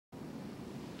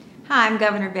Hi, I'm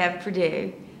Governor Bev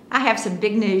Perdue. I have some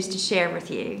big news to share with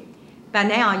you. By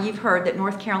now, you've heard that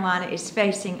North Carolina is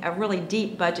facing a really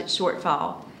deep budget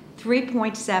shortfall,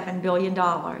 $3.7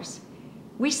 billion.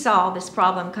 We saw this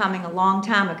problem coming a long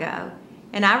time ago,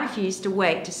 and I refused to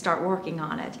wait to start working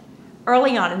on it.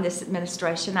 Early on in this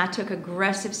administration, I took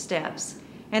aggressive steps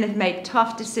and have made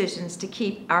tough decisions to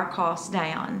keep our costs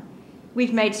down.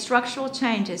 We've made structural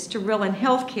changes to reel in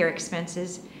health care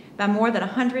expenses by more than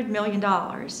 $100 million.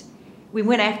 We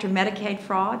went after Medicaid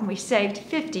fraud and we saved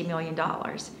 $50 million.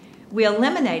 We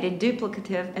eliminated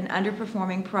duplicative and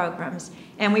underperforming programs,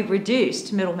 and we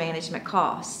reduced middle management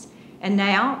costs. And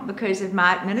now, because of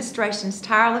my administration's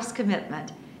tireless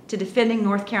commitment to defending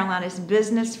North Carolina's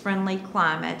business-friendly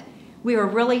climate, we are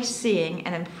really seeing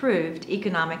an improved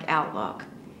economic outlook.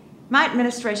 My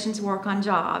administration's work on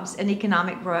jobs and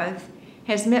economic growth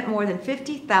has meant more than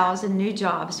 50,000 new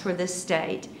jobs for this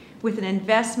state, with an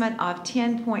investment of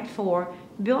 $10.4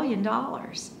 billion.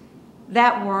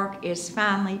 That work is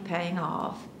finally paying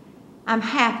off. I'm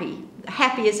happy.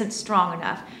 Happy isn't strong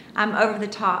enough. I'm over the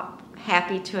top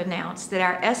happy to announce that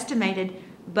our estimated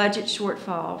budget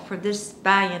shortfall for this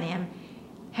biennium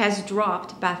has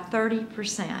dropped by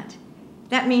 30%.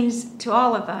 That means to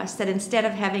all of us that instead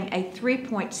of having a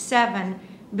 $3.7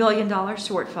 billion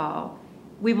shortfall,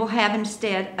 we will have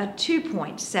instead a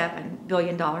 $2.7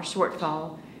 billion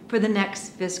shortfall for the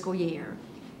next fiscal year.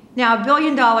 Now, $1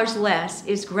 billion less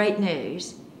is great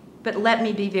news, but let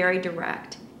me be very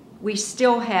direct. We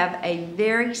still have a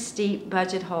very steep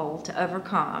budget hole to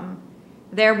overcome.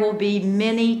 There will be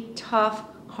many tough,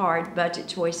 hard budget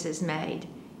choices made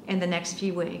in the next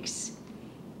few weeks.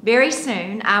 Very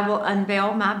soon, I will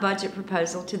unveil my budget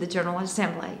proposal to the General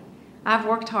Assembly. I've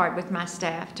worked hard with my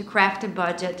staff to craft a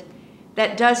budget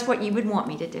that does what you would want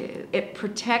me to do. It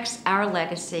protects our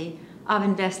legacy of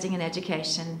investing in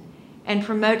education and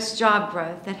promotes job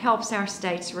growth that helps our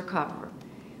states recover.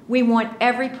 We want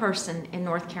every person in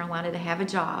North Carolina to have a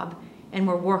job, and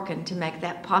we're working to make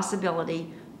that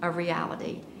possibility a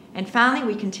reality. And finally,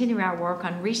 we continue our work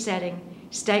on resetting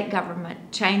state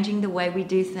government, changing the way we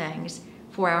do things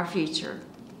for our future.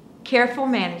 Careful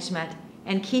management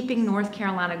and keeping North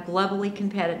Carolina globally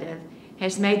competitive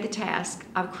has made the task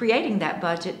of creating that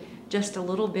budget just a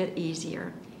little bit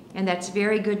easier. And that's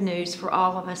very good news for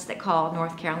all of us that call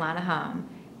North Carolina home.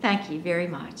 Thank you very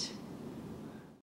much.